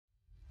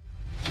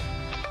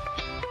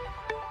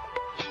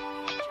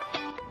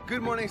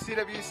Good morning,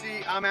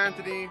 CWC. I'm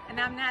Anthony. And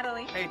I'm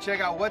Natalie. Hey,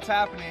 check out what's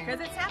happening. Because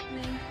it's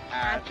happening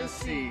at the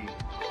C.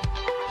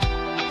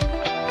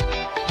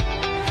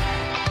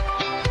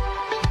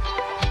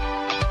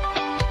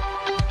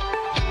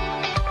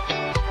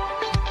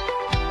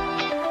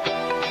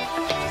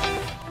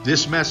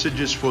 This message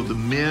is for the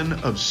men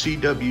of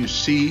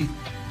CWC.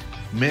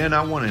 Men,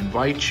 I want to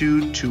invite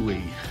you to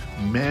a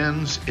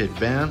men's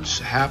advance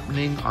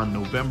happening on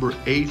November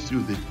 8th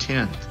through the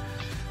 10th.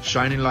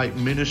 Shining Light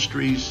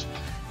Ministries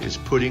is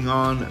putting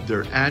on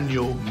their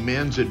annual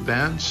men's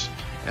advance,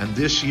 and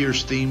this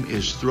year's theme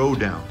is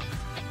Throwdown.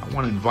 I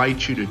want to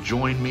invite you to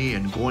join me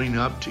in going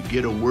up to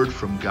get a word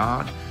from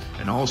God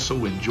and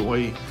also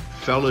enjoy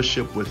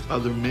fellowship with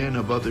other men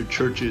of other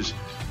churches,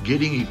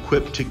 getting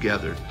equipped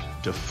together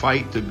to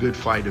fight the good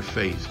fight of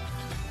faith.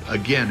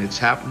 Again, it's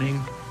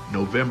happening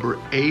November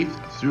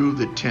 8th through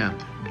the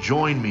 10th.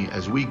 Join me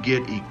as we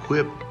get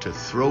equipped to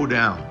throw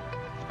down.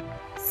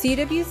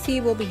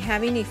 CWC will be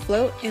having a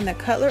float in the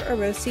Cutler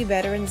Orosi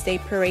Veterans Day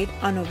Parade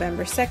on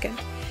November 2nd.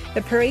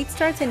 The parade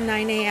starts at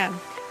 9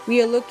 a.m.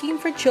 We are looking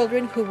for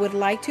children who would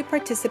like to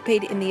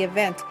participate in the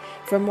event.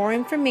 For more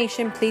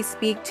information, please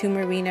speak to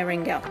Marina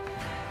Rangel.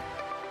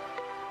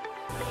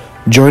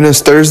 Join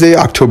us Thursday,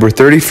 October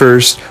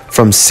 31st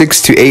from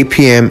 6 to 8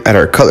 p.m. at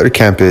our Cutler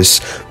campus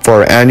for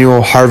our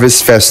annual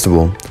Harvest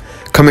Festival.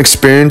 Come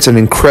experience an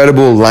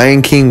incredible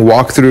Lion King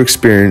walkthrough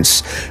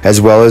experience,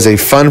 as well as a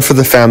fun for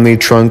the family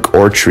trunk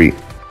or treat.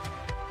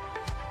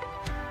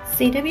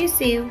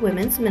 CWC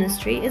Women's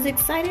Ministry is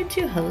excited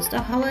to host a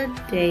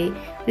holiday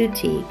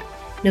boutique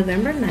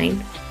November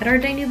 9th at our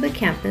Dinuba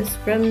campus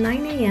from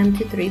 9 a.m.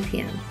 to 3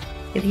 p.m.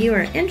 If you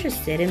are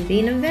interested in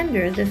being a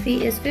vendor, the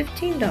fee is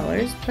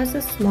 $15 plus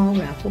a small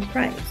raffle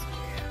prize.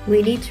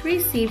 We need to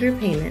receive your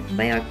payment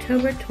by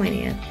October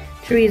 20th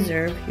to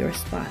reserve your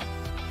spot.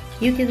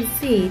 You can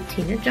see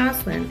Tina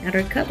Jocelyn at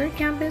our Cutler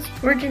campus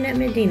or Jeanette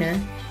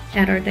Medina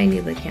at our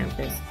Dinuba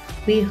campus.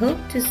 We hope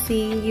to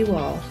see you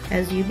all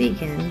as you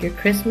begin your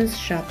Christmas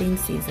shopping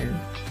season.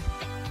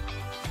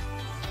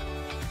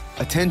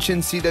 Attention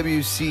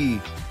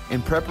CWC,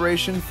 in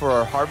preparation for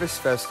our Harvest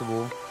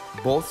Festival,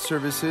 both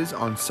services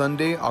on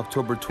Sunday,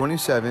 October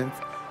 27th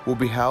will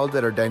be held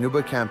at our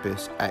Dinuba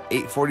campus at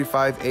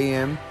 8:45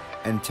 a.m.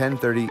 and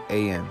 10:30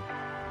 a.m.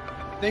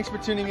 Thanks for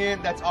tuning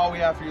in. That's all we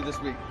have for you this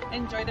week.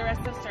 Enjoy the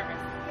rest of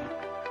service.